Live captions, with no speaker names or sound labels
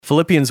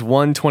Philippians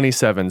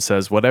 1:27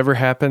 says, "Whatever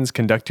happens,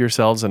 conduct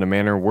yourselves in a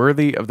manner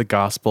worthy of the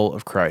gospel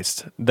of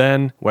Christ.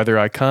 Then, whether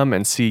I come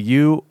and see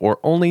you or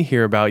only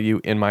hear about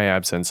you in my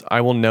absence, I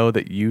will know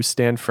that you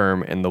stand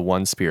firm in the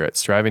one Spirit,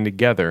 striving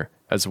together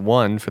as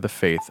one for the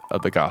faith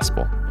of the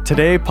gospel."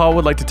 Today, Paul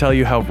would like to tell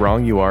you how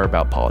wrong you are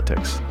about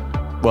politics.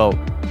 Well,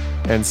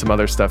 and some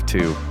other stuff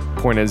too.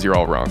 Point is, you're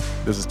all wrong.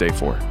 This is day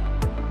 4.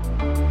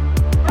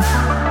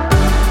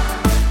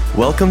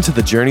 Welcome to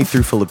the Journey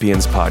Through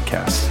Philippians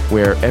podcast,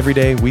 where every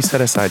day we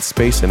set aside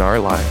space in our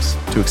lives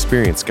to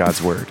experience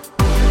God's Word.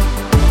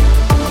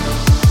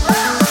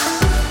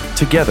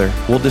 Together,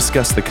 we'll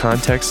discuss the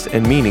context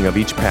and meaning of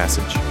each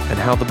passage and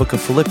how the book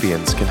of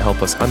Philippians can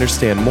help us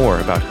understand more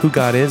about who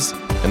God is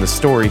and the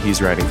story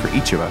He's writing for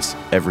each of us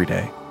every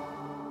day.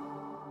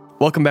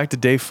 Welcome back to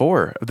day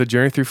 4 of the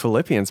Journey Through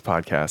Philippians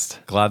podcast.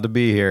 Glad to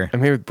be here.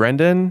 I'm here with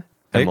Brendan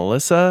and Hey.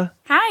 Melissa.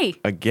 Hi.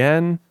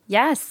 Again.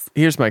 Yes.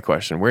 Here's my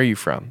question. Where are you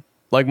from?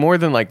 Like, more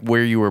than like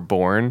where you were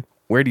born,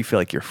 where do you feel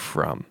like you're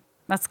from?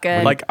 That's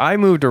good. Like, I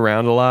moved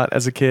around a lot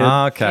as a kid.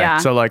 Okay. Yeah.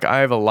 So, like, I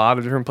have a lot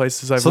of different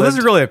places I've So lived. this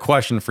is really a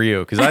question for you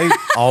because I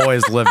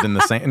always lived in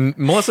the same. And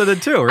Melissa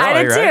did too, really?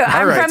 I did too. Right?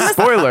 All right,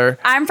 spoiler.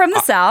 I'm from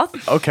the South.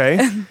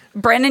 Okay.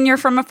 Brendan, you're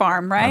from a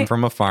farm, right? I'm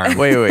from a farm.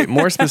 Wait.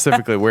 More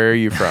specifically, where are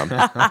you from?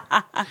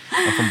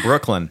 I'm from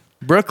Brooklyn.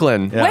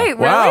 Brooklyn. Yeah. Wait,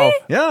 Wow. really?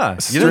 Yeah.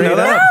 Straight You didn't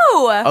know up.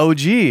 that? No.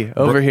 OG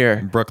over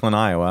here. Brooklyn,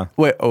 Iowa.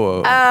 Wait.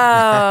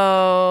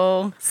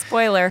 Oh,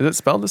 spoiler. Is it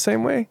spelled the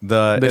same way?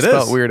 They They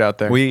spell it weird out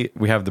there. We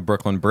have the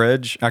Brooklyn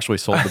Bridge. Actually,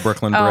 sold the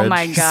Brooklyn Bridge. Oh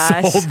my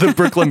gosh. Sold the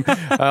Brooklyn.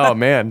 Oh,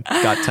 man.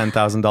 Got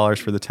 $10,000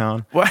 for the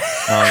town. What?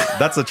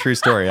 That's a true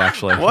story,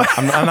 actually.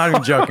 I'm not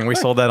even joking. We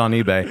sold that on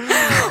eBay.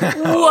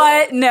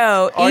 What?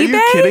 No. Are eBay?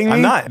 you kidding me?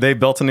 I'm not. They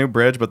built a new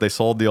bridge, but they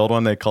sold the old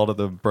one. They called it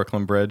the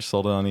Brooklyn Bridge.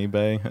 Sold it on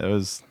eBay. It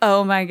was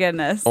Oh my goodness.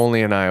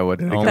 Only in Iowa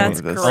did it come That's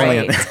to this.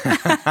 great.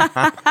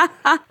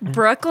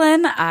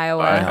 Brooklyn,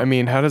 Iowa. I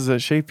mean, how does that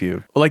shape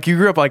you? Like, you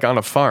grew up like on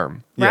a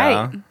farm,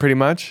 yeah, Right. pretty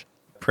much?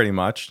 pretty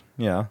much.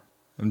 Yeah.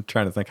 I'm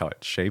trying to think how it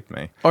shaped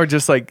me. Or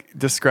just like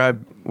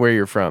describe where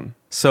you're from.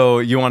 So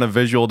you want a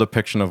visual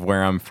depiction of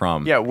where I'm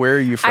from? Yeah, where are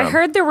you from? I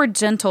heard there were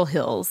gentle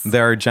hills.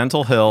 There are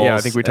gentle hills. Yeah,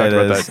 I think we talked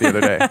about that the other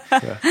day.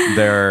 Yeah.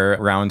 There are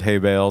round hay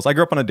bales. I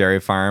grew up on a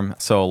dairy farm,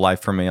 so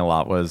life for me a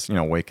lot was,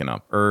 waking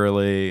up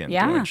early and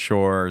Yeah. doing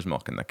chores,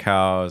 milking the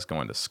cows,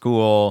 going to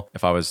school.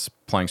 If I was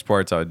playing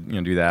sports, I would,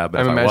 do that.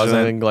 But I'm if I wasn't,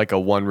 imagining like a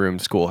one-room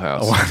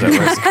schoolhouse. Is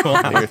that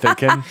what you're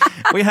thinking?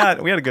 we had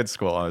a good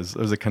school. It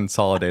was a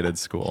consolidated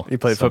school. You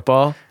played So-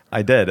 football?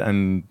 I did,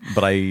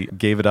 but I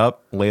gave it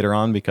up later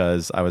on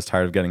because I was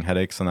tired of getting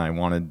headaches and I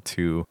wanted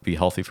to be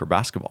healthy for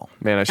basketball.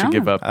 Man, I should Oh.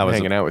 give up I was-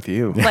 hanging out with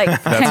you. Like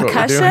That's what we're doing.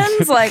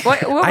 concussions? Like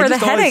what were the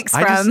just headaches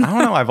I from?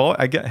 don't know.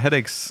 I get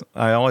headaches.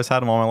 I always had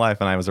them all my life,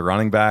 and I was a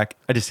running back.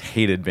 I just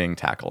hated being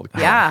tackled.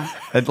 Yeah.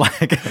 It,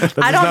 like,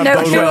 I don't know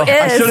bode who well.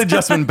 I should is. have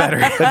just been better.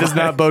 That does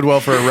not bode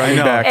well for a running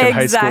know. back in high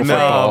school Exactly.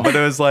 football. No, but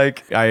it was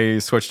like I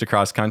switched to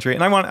cross country,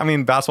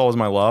 and basketball was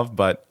my love,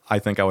 but I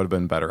think I would have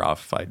been better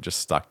off if I just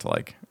stuck to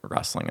like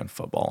wrestling and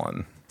football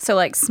and So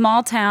like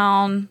small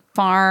town,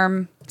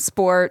 farm,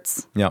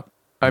 sports. yeah.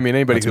 I mean,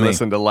 anybody That's who me.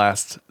 listened to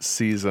last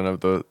season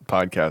of the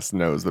podcast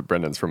knows that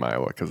Brendan's from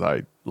Iowa because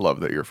I love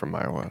that you're from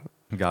Iowa.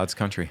 God's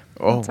country.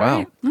 Oh, That's wow.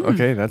 right.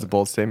 Okay, that's a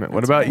bold statement.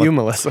 What about you,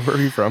 Melissa? Where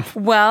are you from?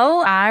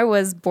 Well, I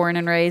was born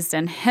and raised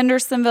in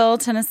Hendersonville,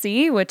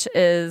 Tennessee, which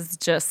is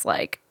just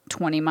like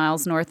 20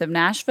 miles north of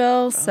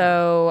Nashville.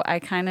 So I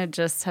kind of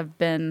just have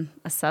been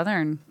a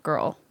Southern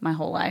girl my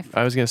whole life.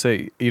 I was going to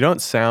say, you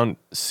don't sound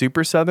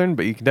super Southern,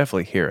 but you can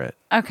definitely hear it.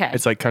 Okay.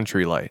 It's like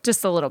country light.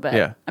 Just a little bit.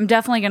 Yeah. I'm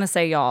definitely going to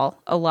say y'all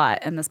a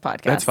lot in this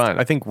podcast. That's fine.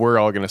 I think we're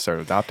all going to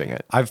start adopting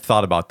it. I've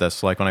thought about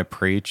this, like when I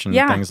preach and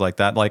Yeah. things like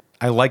that. Like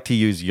I like to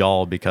use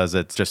y'all because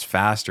it's just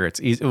faster.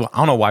 It's easy. I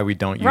don't know why we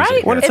don't use Right.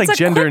 it. When here. it's It's like a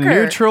gender quicker.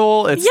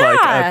 neutral, it's Yeah.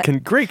 like a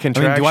great I mean,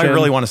 contraction. do I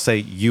really want to say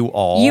you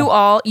all? You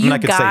all, I mean, you I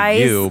could guys.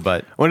 say you,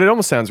 but When it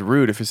almost sounds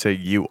rude if you say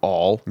you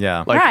all.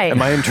 Yeah. Like, Right.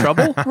 am I in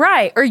trouble?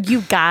 Right. Or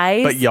you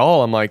guys. But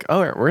y'all, I'm like, oh,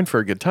 we're in for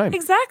a good time.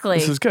 Exactly.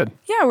 This is good.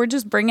 Yeah, we're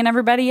just bringing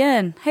everybody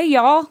in. Hey,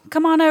 y'all,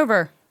 come on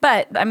over.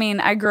 But I mean,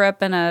 I grew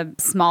up in a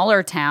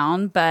smaller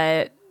town,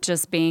 but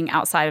just being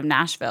outside of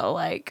Nashville,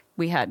 like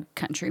we had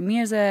country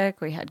music,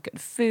 we had good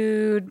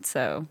food.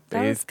 So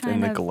that was Bathed in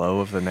kind the of. glow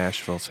of the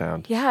Nashville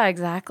sound. Yeah,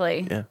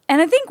 exactly. Yeah.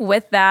 And I think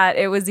with that,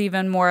 it was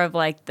even more of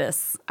like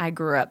this. I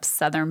grew up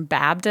Southern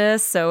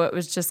Baptist. So it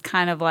was just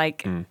kind of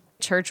like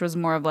church was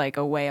more of like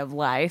a way of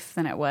life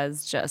than it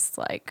was just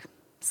like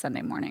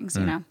Sunday mornings,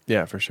 you know?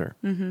 Yeah, for sure.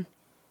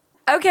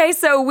 Okay,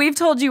 so we've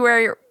told you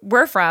where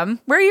we're from.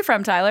 Where are you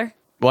from, Tyler?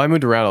 Well, I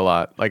moved around a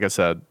lot. Like I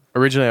said,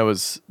 originally I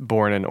was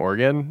born in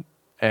Oregon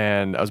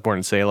and I was born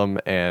in Salem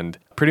and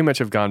pretty much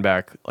have gone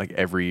back like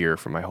every year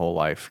for my whole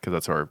life because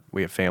that's where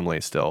we have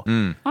family still.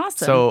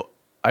 Awesome. So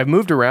I've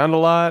moved around a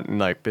lot and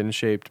like been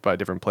shaped by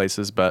different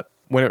places, but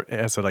when it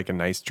has like a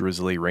nice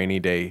drizzly rainy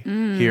day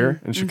here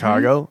in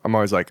Chicago, I'm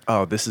always like,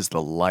 oh, this is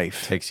the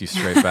life. takes you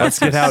straight back Let's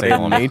to get out in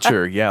Salem.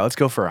 nature. Yeah, let's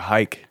go for a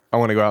hike. I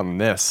want to go out in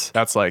this.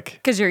 That's like,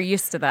 Because you're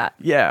used to that.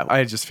 yeah,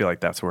 I just feel like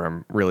that's where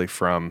I'm really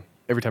from.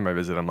 Every time I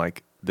visit, I'm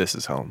like, this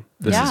is home.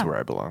 This is Yeah. where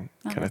I belong,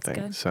 Oh, kind of that's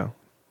thing. good. So,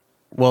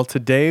 well,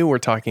 today we're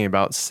talking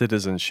about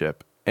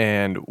citizenship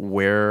and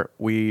where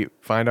we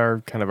find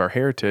our kind of our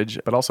heritage,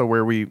 but also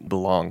where we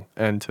belong.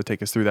 And to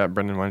take us through that,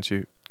 Brendan, why don't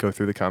you go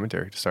through the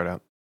commentary to start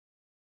out?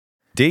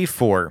 Day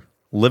 4,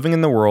 living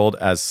in the world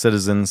as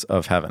citizens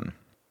of heaven.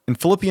 In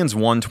Philippians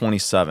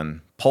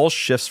 1:27, Paul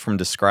shifts from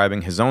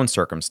describing his own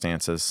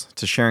circumstances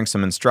to sharing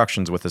some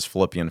instructions with his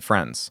Philippian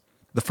friends.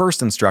 The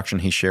first instruction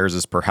he shares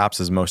is perhaps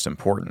his most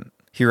important.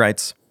 He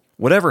writes,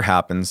 "Whatever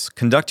happens,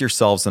 conduct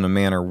yourselves in a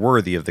manner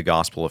worthy of the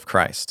gospel of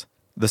Christ."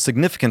 The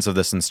significance of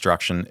this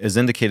instruction is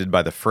indicated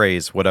by the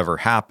phrase, "whatever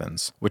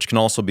happens," which can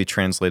also be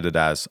translated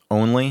as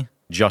only,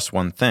 just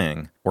one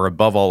thing, or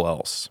above all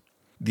else.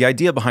 The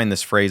idea behind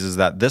this phrase is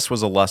that this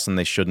was a lesson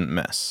they shouldn't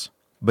miss.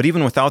 But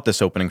even without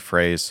this opening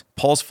phrase,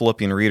 Paul's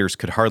Philippian readers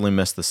could hardly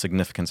miss the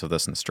significance of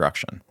this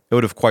instruction. It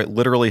would have quite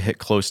literally hit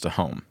close to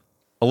home.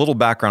 A little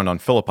background on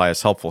Philippi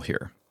is helpful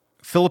here.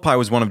 Philippi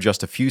was one of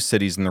just a few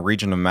cities in the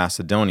region of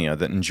Macedonia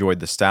that enjoyed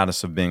the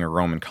status of being a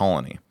Roman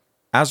colony.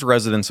 As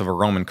residents of a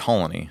Roman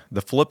colony,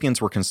 the Philippians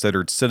were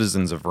considered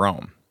citizens of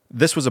Rome.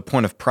 This was a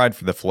point of pride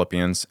for the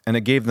Philippians, and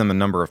it gave them a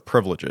number of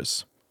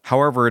privileges.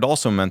 However, it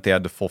also meant they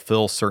had to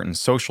fulfill certain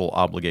social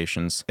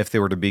obligations if they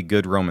were to be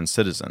good Roman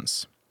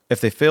citizens. If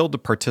they failed to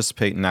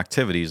participate in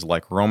activities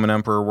like Roman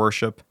emperor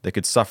worship, they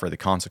could suffer the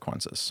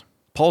consequences.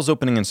 Paul's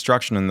opening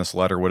instruction in this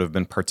letter would have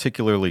been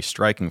particularly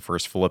striking for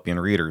his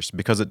Philippian readers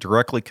because it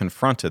directly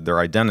confronted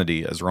their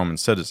identity as Roman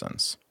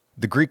citizens.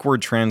 The Greek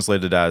word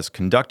translated as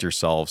conduct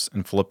yourselves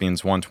in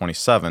Philippians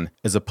 1:27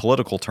 is a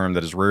political term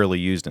that is rarely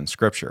used in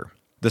Scripture.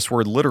 This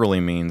word literally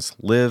means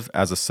live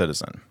as a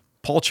citizen.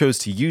 Paul chose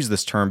to use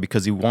this term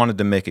because he wanted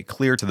to make it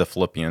clear to the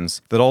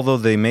Philippians that although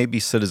they may be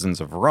citizens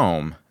of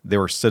Rome, they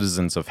were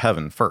citizens of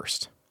heaven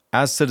first.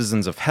 As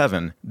citizens of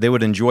heaven, they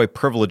would enjoy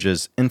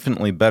privileges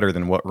infinitely better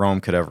than what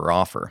Rome could ever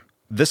offer.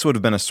 This would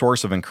have been a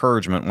source of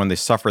encouragement when they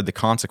suffered the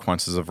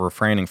consequences of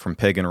refraining from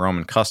pagan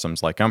Roman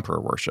customs like emperor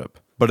worship.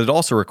 But it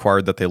also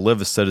required that they live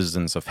as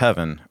citizens of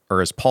heaven,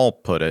 or as Paul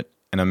put it,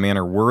 in a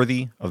manner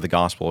worthy of the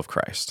gospel of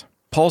Christ.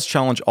 Paul's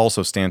challenge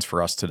also stands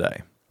for us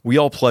today. We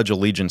all pledge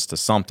allegiance to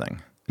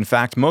something. In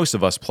fact, most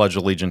of us pledge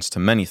allegiance to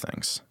many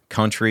things: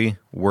 country,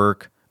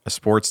 work, a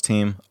sports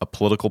team, a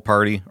political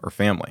party, or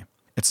family.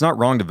 It's not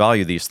wrong to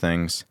value these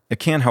things. It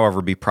can,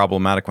 however, be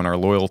problematic when our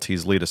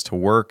loyalties lead us to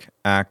work,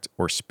 act,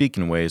 or speak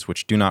in ways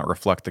which do not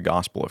reflect the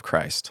gospel of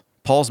Christ.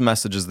 Paul's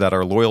message is that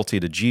our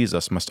loyalty to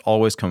Jesus must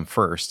always come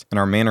first, and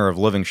our manner of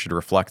living should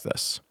reflect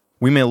this.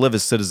 We may live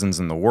as citizens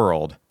in the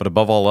world, but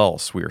above all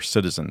else, we are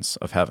citizens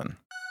of heaven.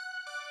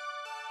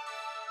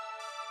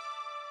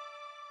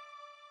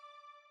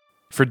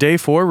 For day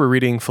 4, we're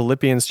reading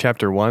Philippians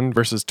chapter 1,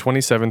 verses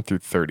 27 through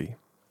 30.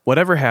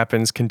 Whatever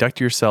happens, conduct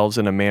yourselves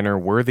in a manner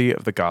worthy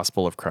of the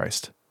gospel of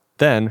Christ.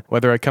 Then,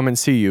 whether I come and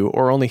see you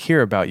or only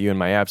hear about you in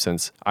my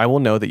absence, I will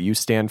know that you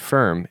stand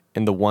firm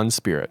in the one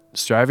Spirit,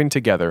 striving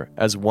together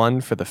as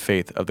one for the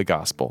faith of the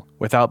gospel,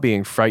 without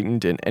being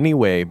frightened in any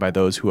way by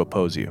those who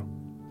oppose you.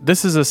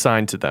 This is a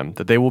sign to them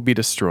that they will be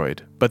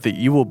destroyed, but that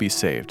you will be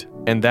saved,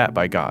 and that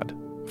by God.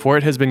 For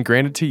it has been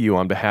granted to you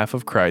on behalf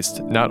of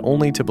Christ not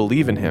only to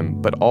believe in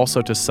him, but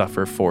also to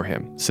suffer for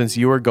him, since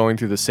you are going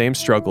through the same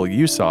struggle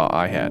you saw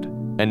I had,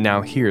 and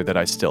now hear that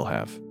I still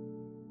have.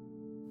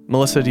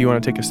 Melissa, do you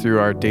want to take us through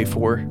our day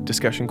 4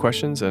 discussion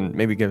questions and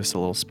maybe give us a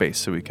little space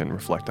so we can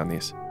reflect on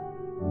these?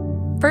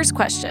 First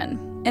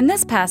question. In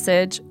this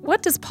passage,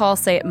 what does Paul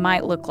say it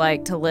might look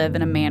like to live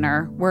in a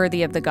manner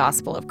worthy of the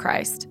gospel of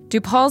Christ? Do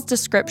Paul's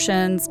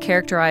descriptions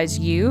characterize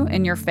you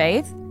and your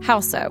faith? How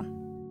so?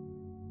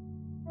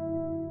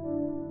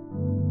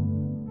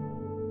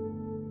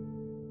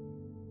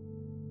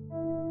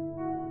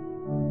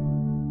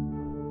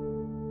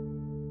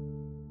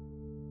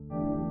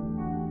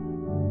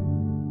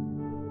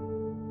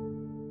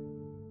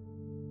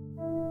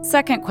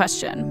 Second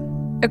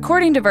question.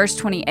 According to verse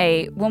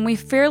 28, when we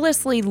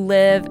fearlessly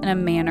live in a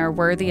manner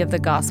worthy of the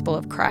gospel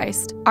of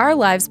Christ, our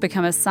lives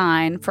become a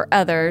sign for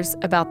others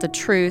about the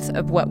truth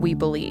of what we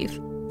believe.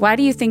 Why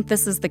do you think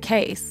this is the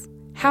case?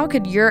 How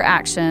could your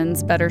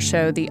actions better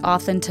show the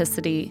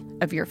authenticity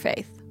of your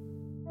faith?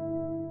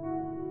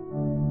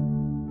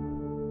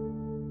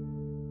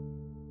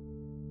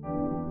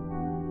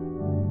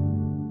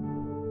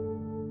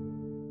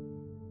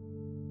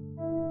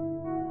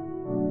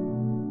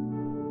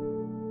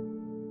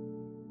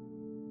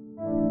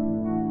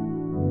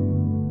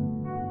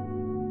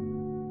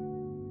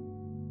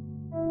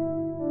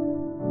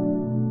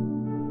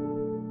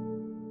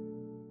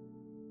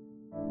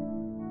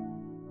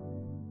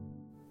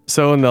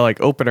 So in the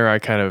opener, I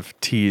kind of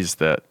teased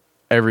that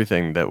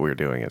everything that we're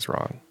doing is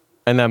wrong.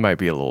 And that might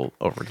be a little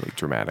overly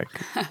dramatic.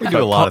 We do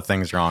a lot of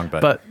things wrong,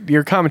 But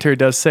your commentary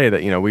does say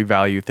that, we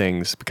value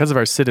things because of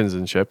our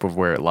citizenship of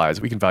where it lies.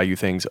 We can value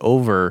things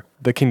over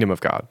the kingdom of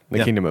God,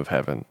 the kingdom of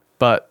heaven.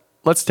 But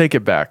let's take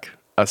it back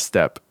a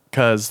step,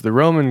 because the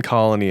Roman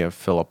colony of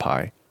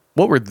Philippi,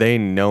 what were they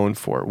known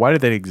for? Why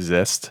did they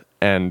exist?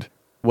 And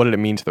what did it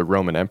mean to the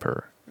Roman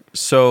emperor?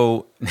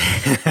 So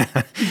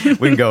we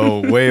can go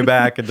way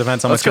back. It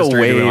depends on Let's much go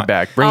history do we way want.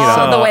 back. Bring it All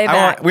up. the way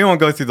back. We won't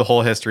go through the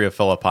whole history of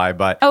Philippi,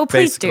 but Oh,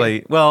 please do.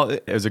 basically, well,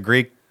 it was a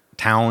Greek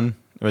town.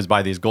 It was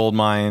by these gold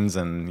mines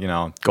and,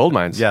 Gold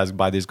mines. yeah, it was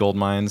by these gold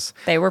mines.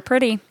 They were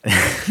pretty.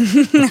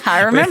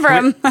 I remember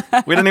them.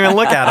 We didn't even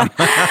look at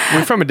them.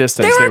 We're from a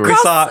distance. They They were were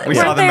across- We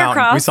saw Weren't the they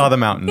mountain. We across? saw the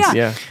mountains. Yeah.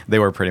 Yeah. They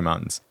were pretty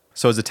mountains.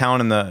 So it was a town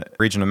in the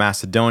region of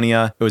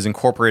Macedonia. It was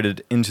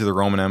incorporated into the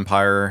Roman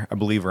Empire, I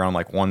believe around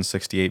like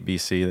 168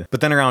 BC. But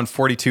then around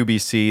 42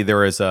 BC, there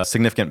was a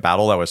significant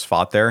battle that was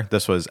fought there.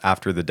 This was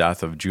after the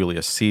death of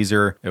Julius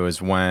Caesar. It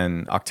was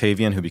when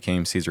Octavian, who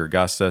became Caesar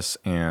Augustus,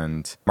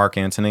 and Mark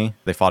Antony,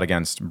 they fought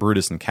against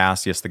Brutus and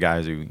Cassius, the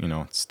guys who,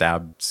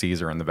 stabbed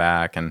Caesar in the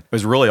back. And it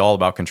was really all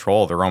about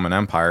control of the Roman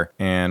Empire.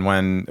 And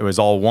when it was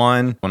all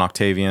won, when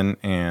Octavian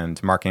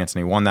and Mark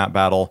Antony won that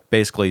battle,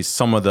 basically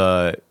some of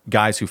the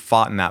guys who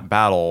fought in that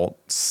battle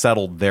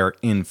settled there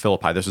in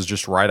Philippi. This was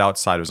just right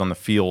outside. It was on the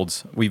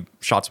fields. We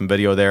shot some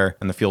video there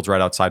in the fields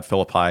right outside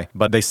Philippi,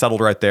 but they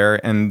settled right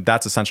there. And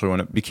that's essentially when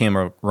it became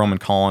a Roman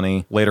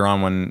colony. Later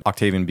on, when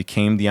Octavian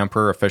became the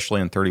emperor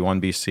officially in 31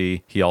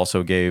 BC, he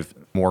also gave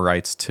more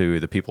rights to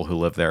the people who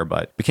live there,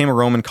 but became a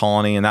Roman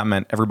colony. And that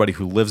meant everybody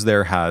who lives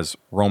there has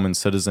Roman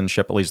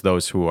citizenship, at least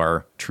those who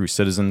are true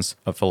citizens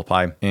of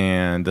Philippi.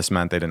 And this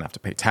meant they didn't have to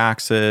pay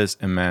taxes.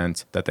 It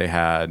meant that they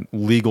had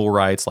legal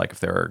rights, like if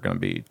they were going to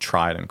be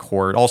tried in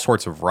court, all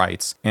sorts of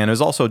rights. And it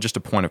was also just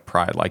a point of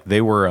pride. Like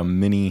they were a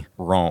mini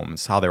Rome,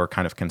 is how they were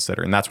kind of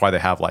considered. And that's why they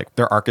have like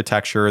their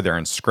architecture, their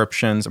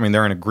inscriptions. I mean,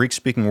 they're in a Greek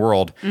speaking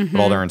world, but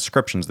all their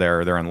inscriptions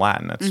there, they're in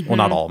Latin. It's well,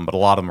 not all of them, but a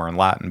lot of them are in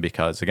Latin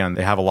because again,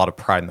 they have a lot of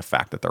pride in the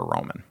fact that they're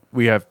Roman.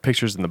 We have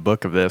pictures in the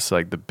book of this,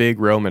 like the big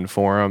Roman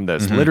Forum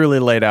that's literally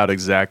laid out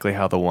exactly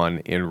how the one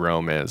in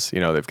Rome is.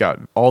 They've got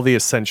all the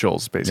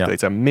essentials, basically. Yep.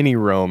 It's a mini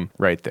Rome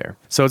right there.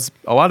 So it's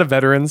a lot of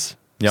veterans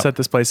Yep. set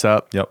this place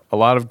up. Yep. A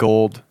lot of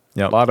gold,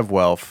 Yep. a lot of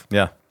wealth,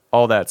 Yeah,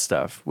 all that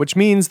stuff, which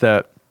means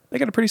that they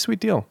got a pretty sweet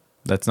deal.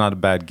 that's not a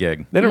bad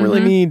gig. They don't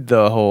really need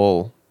the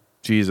whole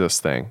Jesus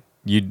thing.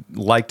 You'd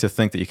like to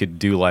think that you could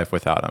do life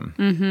without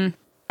him.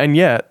 And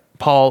yet,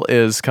 Paul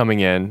is coming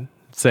in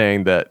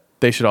saying that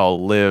they should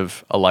all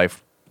live a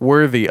life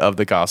worthy of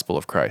the gospel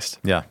of Christ.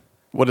 Yeah.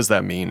 What does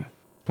that mean?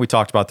 We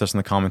talked about this in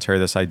the commentary,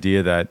 this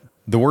idea that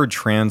the word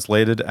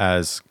translated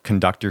as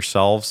conduct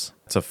yourselves,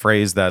 it's a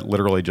phrase that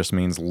literally just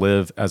means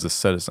live as a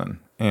citizen.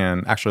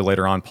 And actually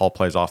later on, Paul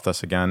plays off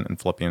this again in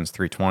Philippians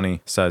 3:20,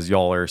 says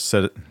y'all are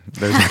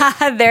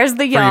There's the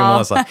for you, y'all.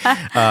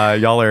 Melissa.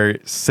 Y'all are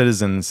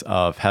citizens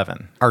of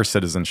heaven. Our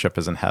citizenship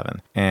is in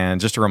heaven. And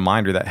just a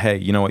reminder that, hey,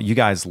 you know what? You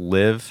guys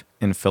live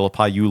in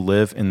Philippi. You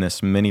live in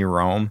this mini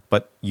Rome,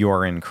 but you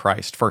are in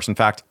Christ first. In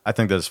fact, I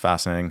think that is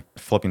fascinating.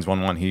 Philippians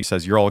 1:1, he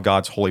says, you're all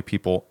God's holy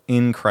people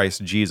in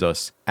Christ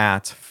Jesus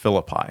at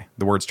Philippi.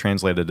 The words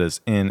translated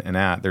as in and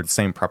at, they're the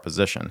same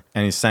preposition.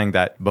 And he's saying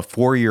that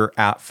before you're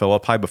at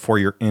Philippi, before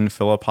you're in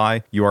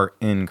Philippi, you are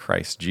in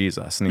Christ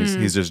Jesus. And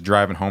he's just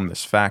driving home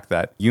this fact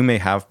that you may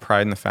have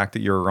pride in the fact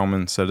that you're a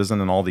Roman citizen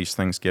and all these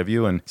things give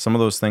you. And some of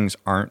those things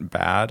aren't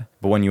bad.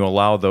 But when you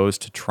allow those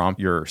to trump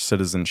your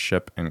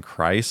citizenship in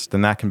Christ,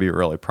 then that can be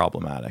really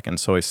problematic. And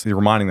so he's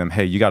reminding them,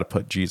 hey, you got to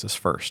put Jesus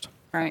first.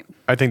 Right.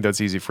 I think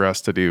that's easy for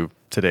us to do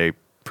today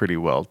pretty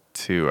well,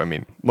 too. I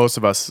mean, most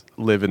of us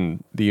live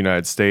in the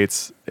United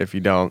States. If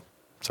you don't,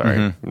 sorry,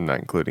 I'm not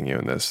including you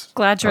in this.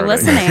 Glad you're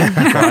already. listening.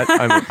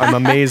 But I'm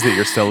amazed that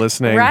you're still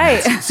listening.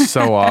 Right. It's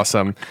so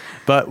awesome.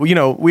 But, we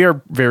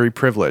are very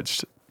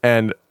privileged.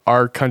 And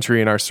our country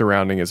and our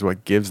surrounding is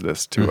what gives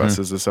this to us,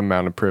 is this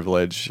amount of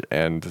privilege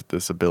and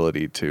this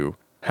ability to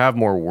have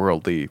more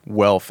worldly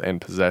wealth and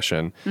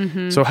possession.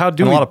 So how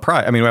do And we... a lot of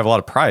pride. I mean, we have a lot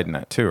of pride in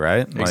that too,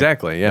 right? Like,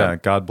 Exactly, yeah.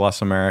 God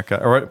bless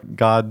America. Or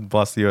God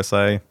bless the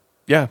USA.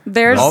 Yeah,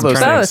 There's all those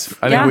both. things.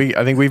 I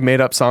Yeah. think we've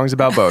made up songs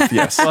about both.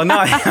 Yes, Well,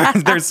 no,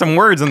 there's some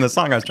words in the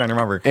song I was trying to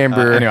remember.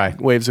 Amber, Anyway.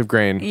 waves of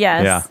grain.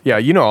 Yes. Yeah. Yeah,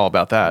 you know all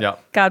about that. Yeah.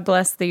 God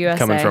bless the USA.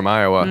 Coming from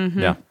Iowa.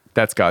 Yeah.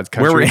 That's God's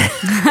Where were country.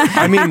 you?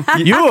 I mean,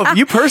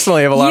 you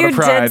personally have a lot You of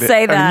pride. did say I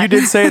mean, that. you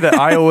did say that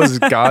Iowa's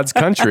God's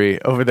country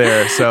over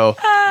there. So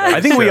I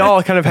think we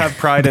all kind of have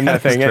pride in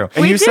that thing. true.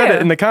 And We you said do.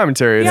 it in the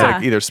commentary. It's Yeah.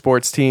 like either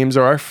sports teams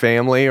or our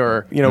family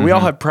or, we all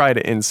have pride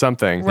in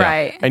something.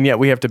 Right. And yet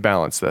we have to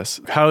balance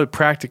this. How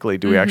practically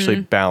do we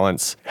actually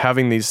balance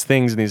having these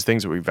things and these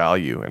things that we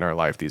value in our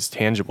life, these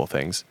tangible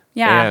things,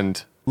 Yeah.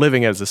 and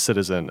living as a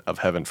citizen of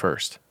heaven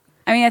first?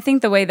 I mean, I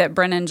think the way that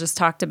Brennan just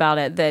talked about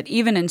it, that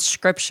even in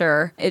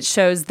scripture, it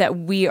shows that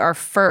we are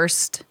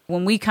first,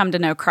 when we come to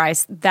know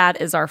Christ, that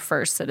is our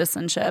first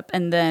citizenship.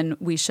 And then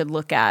we should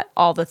look at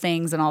all the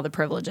things and all the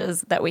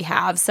privileges that we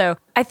have. So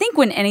I think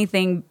when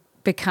anything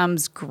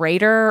becomes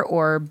greater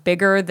or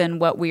bigger than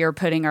what we are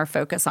putting our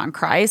focus on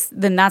Christ,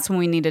 then that's when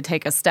we need to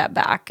take a step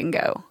back and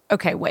go,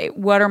 okay, wait,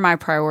 what are my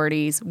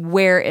priorities?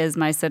 Where is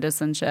my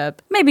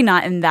citizenship? Maybe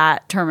not in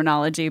that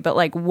terminology, but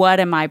like, what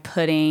am I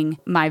putting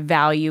my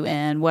value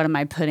in? What am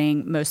I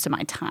putting most of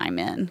my time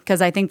in?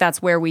 Because I think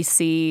that's where we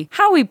see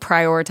how we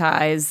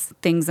prioritize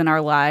things in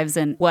our lives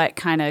and what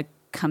kind of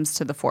comes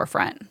to the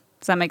forefront.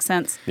 Does that make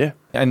sense? Yeah.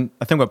 And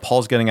I think what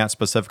Paul's getting at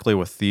specifically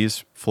with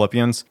these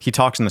Philippians, he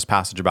talks in this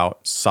passage about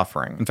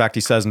suffering. In fact,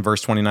 he says in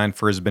verse 29,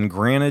 "For it has been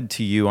granted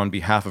to you on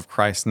behalf of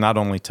Christ not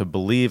only to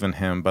believe in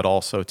him, but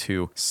also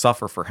to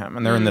suffer for him."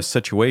 And they're in this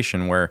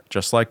situation where,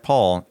 just like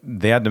Paul,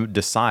 they had to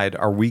decide,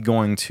 are we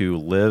going to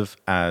live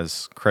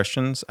as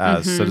Christians,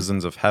 as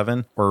citizens of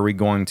heaven, or are we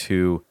going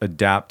to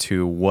adapt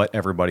to what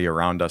everybody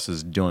around us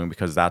is doing,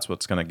 because that's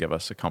what's going to give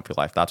us a comfy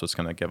life. That's what's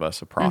going to give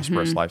us a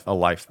prosperous life, a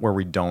life where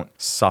we don't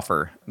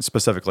suffer,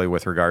 specifically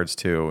with regards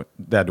to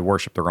they had to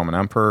worship the Roman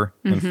emperor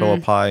in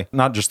Philippi,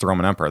 not just the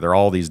Roman emperor. There are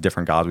all these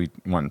different gods. We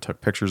went and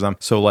took pictures of them.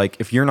 So like,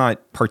 if you're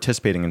not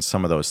participating in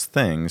some of those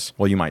things,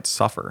 well, you might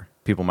suffer.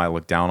 People might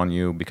look down on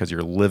you because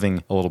you're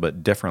living a little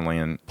bit differently.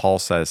 And Paul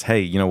says, hey,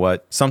 you know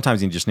what?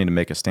 Sometimes you just need to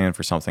make a stand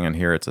for something. And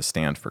here it's a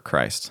stand for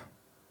Christ.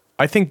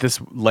 I think this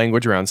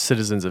language around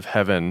citizens of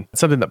heaven, it's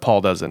something that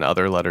Paul does in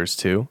other letters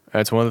too. And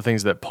it's one of the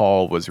things that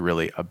Paul was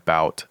really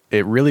about.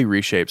 It really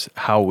reshapes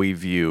how we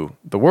view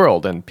the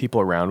world and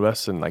people around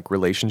us and like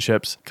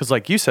relationships. Because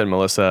like you said,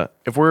 Melissa,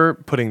 if we're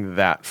putting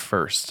that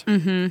first,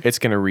 it's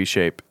going to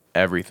reshape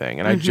everything.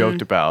 And I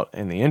joked about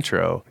in the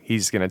intro,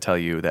 he's going to tell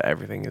you that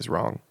everything is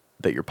wrong,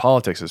 that your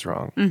politics is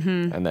wrong,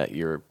 and that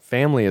your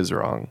family is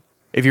wrong.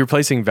 If you're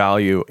placing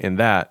value in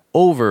that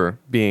over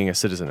being a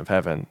citizen of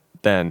heaven,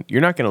 then you're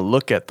not going to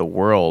look at the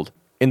world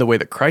in the way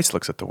that Christ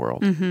looks at the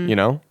world, you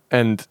know?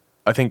 And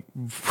I think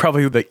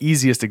probably the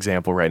easiest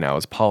example right now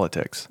is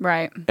politics.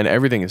 Right. And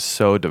everything is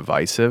so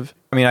divisive.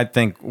 I mean, I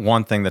think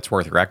one thing that's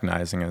worth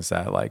recognizing is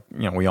that, like,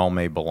 you know, we all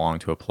may belong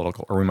to a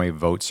political, or we may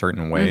vote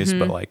certain ways,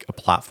 but like a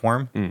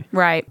platform,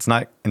 Right. it's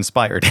not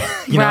inspired.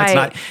 You know, it's Right.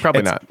 not,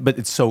 Probably it's- not. But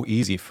it's so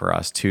easy for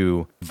us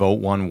to vote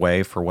one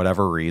way for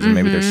whatever reason.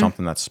 Maybe there's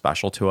something that's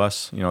special to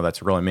us, you know,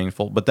 that's really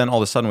meaningful. But then all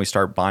of a sudden we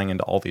start buying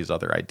into all these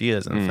other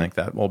ideas and think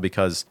that, well,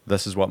 because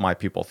this is what my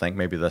people think,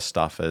 maybe this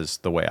stuff is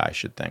the way I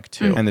should think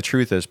too. And the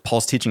truth is,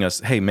 Paul's teaching us,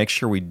 hey, make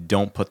sure we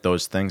don't put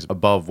those things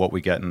above what we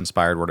get in the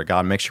inspired word of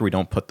God. Make sure we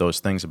don't put those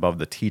things above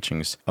the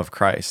teachings of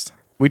Christ.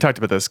 We talked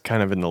about this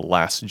kind of in the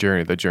last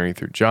journey, the journey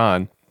through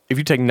John. If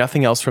you take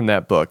nothing else from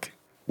that book,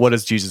 what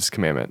is Jesus'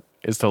 commandment?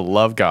 Is to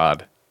love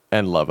God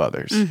and love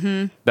others.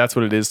 That's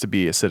what it is to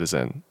be a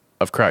citizen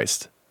of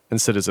Christ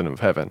and citizen of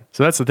heaven.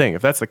 So that's the thing.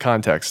 If that's the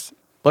context,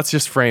 let's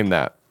just frame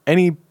that.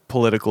 Any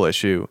political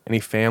issue, any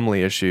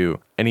family issue,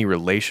 any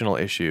relational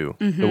issue,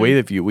 the way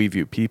that we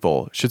view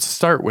people should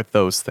start with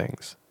those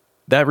things.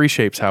 That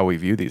reshapes how we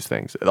view these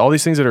things. All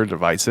these things that are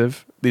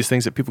divisive, these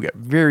things that people get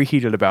very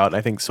heated about, I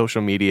think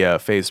social media,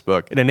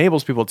 Facebook, it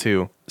enables people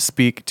to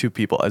speak to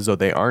people as though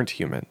they aren't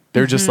human.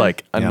 They're just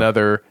like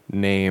another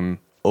name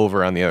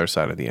over on the other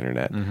side of the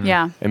internet.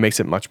 Yeah. It makes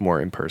it much more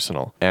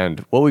impersonal.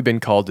 And what we've been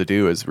called to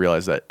do is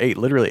realize that, hey,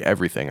 literally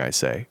everything I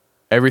say,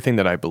 everything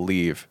that I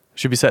believe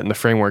should be set in the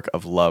framework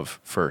of love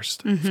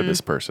first for this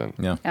person.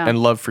 Yeah. Yeah. And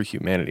love for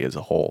humanity as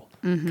a whole.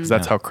 Because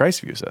that's how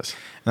Christ views us.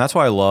 And that's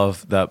why I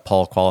love that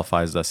Paul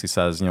qualifies this. He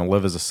says, you know,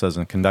 live as a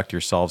citizen, conduct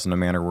yourselves in a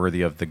manner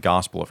worthy of the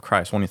gospel of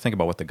Christ. When you think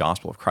about what the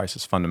gospel of Christ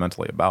is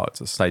fundamentally about, it's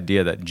this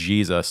idea that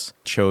Jesus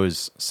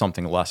chose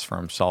something less for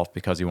himself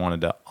because he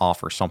wanted to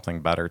offer something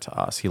better to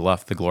us. He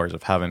left the glories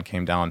of heaven,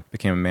 came down,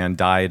 became a man,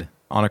 died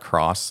on a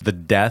cross, the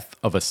death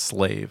of a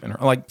slave. And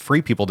like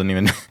free people didn't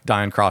even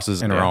die on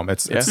crosses in Rome.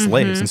 It's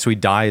slaves. And so he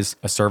dies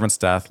a servant's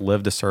death,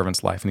 lived a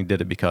servant's life, and he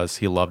did it because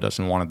he loved us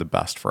and wanted the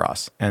best for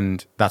us.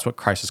 And that's what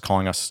Christ is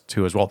calling us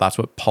to as well. That's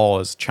what Paul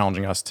is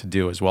challenging us to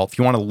do as well. If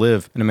you want to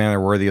live in a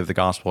manner worthy of the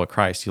gospel of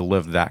Christ, you'll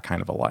live that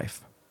kind of a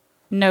life.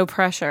 No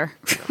pressure.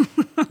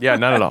 Yeah,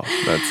 not at all.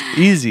 That's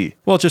easy.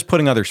 Well, it's just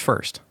putting others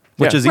first,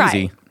 which Yeah. is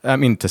easy. Right. I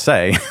mean, to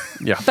say.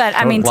 Yeah. But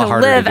I mean, A lot to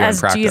harder to live do in as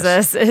practice.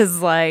 Jesus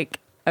is like,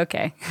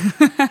 okay.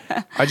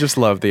 I just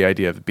love the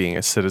idea of being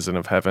a citizen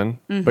of heaven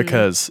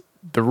because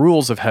the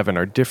rules of heaven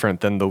are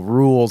different than the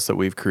rules that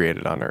we've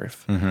created on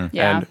earth.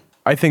 Yeah. And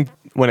I think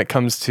when it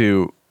comes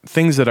to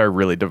things that are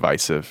really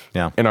divisive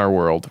in our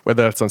world,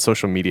 whether that's on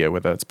social media,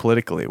 whether that's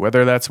politically,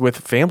 whether that's with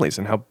families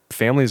and how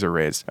families are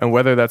raised, and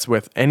whether that's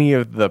with any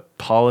of the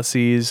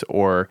policies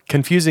or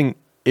confusing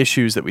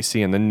issues that we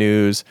see in the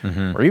news,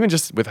 or even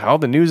just with how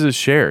the news is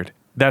shared,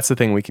 that's the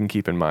thing we can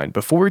keep in mind.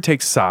 Before we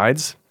take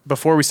sides,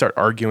 before we start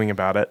arguing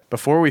about it,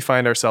 before we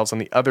find ourselves on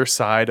the other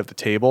side of the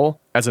table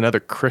as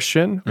another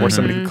Christian or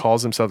somebody who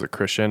calls themselves a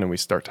Christian, and we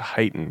start to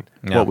heighten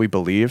what we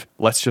believe,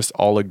 let's just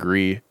all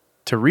agree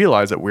to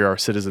realize that we are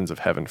citizens of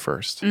heaven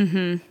first.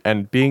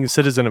 And being a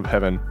citizen of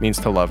heaven means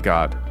to love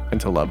God and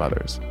to love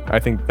others. I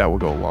think that will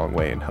go a long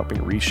way in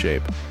helping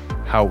reshape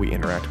how we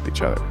interact with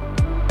each other.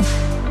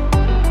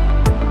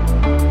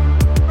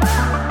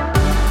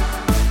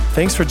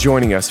 Thanks for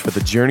joining us for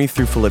the Journey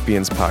Through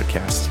Philippians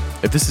podcast.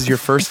 If this is your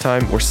first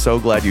time, we're so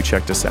glad you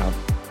checked us out.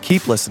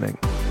 Keep listening.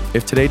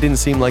 If today didn't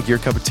seem like your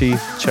cup of tea,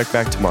 check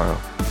back tomorrow.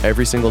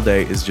 Every single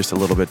day is just a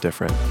little bit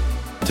different.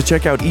 To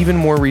check out even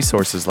more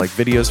resources like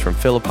videos from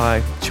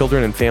Philippi,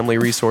 children and family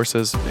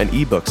resources, and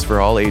ebooks for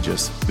all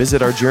ages,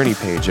 visit our Journey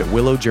page at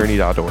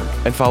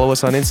willowjourney.org and follow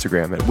us on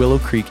Instagram at Willow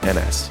Creek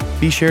NS.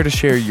 Be sure to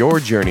share your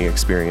Journey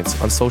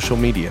experience on social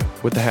media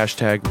with the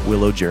hashtag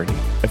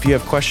WillowJourney. If you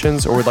have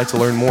questions or would like to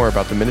learn more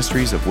about the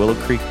ministries of Willow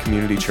Creek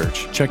Community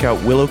Church, check out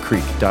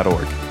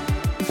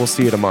willowcreek.org. We'll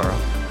see you tomorrow.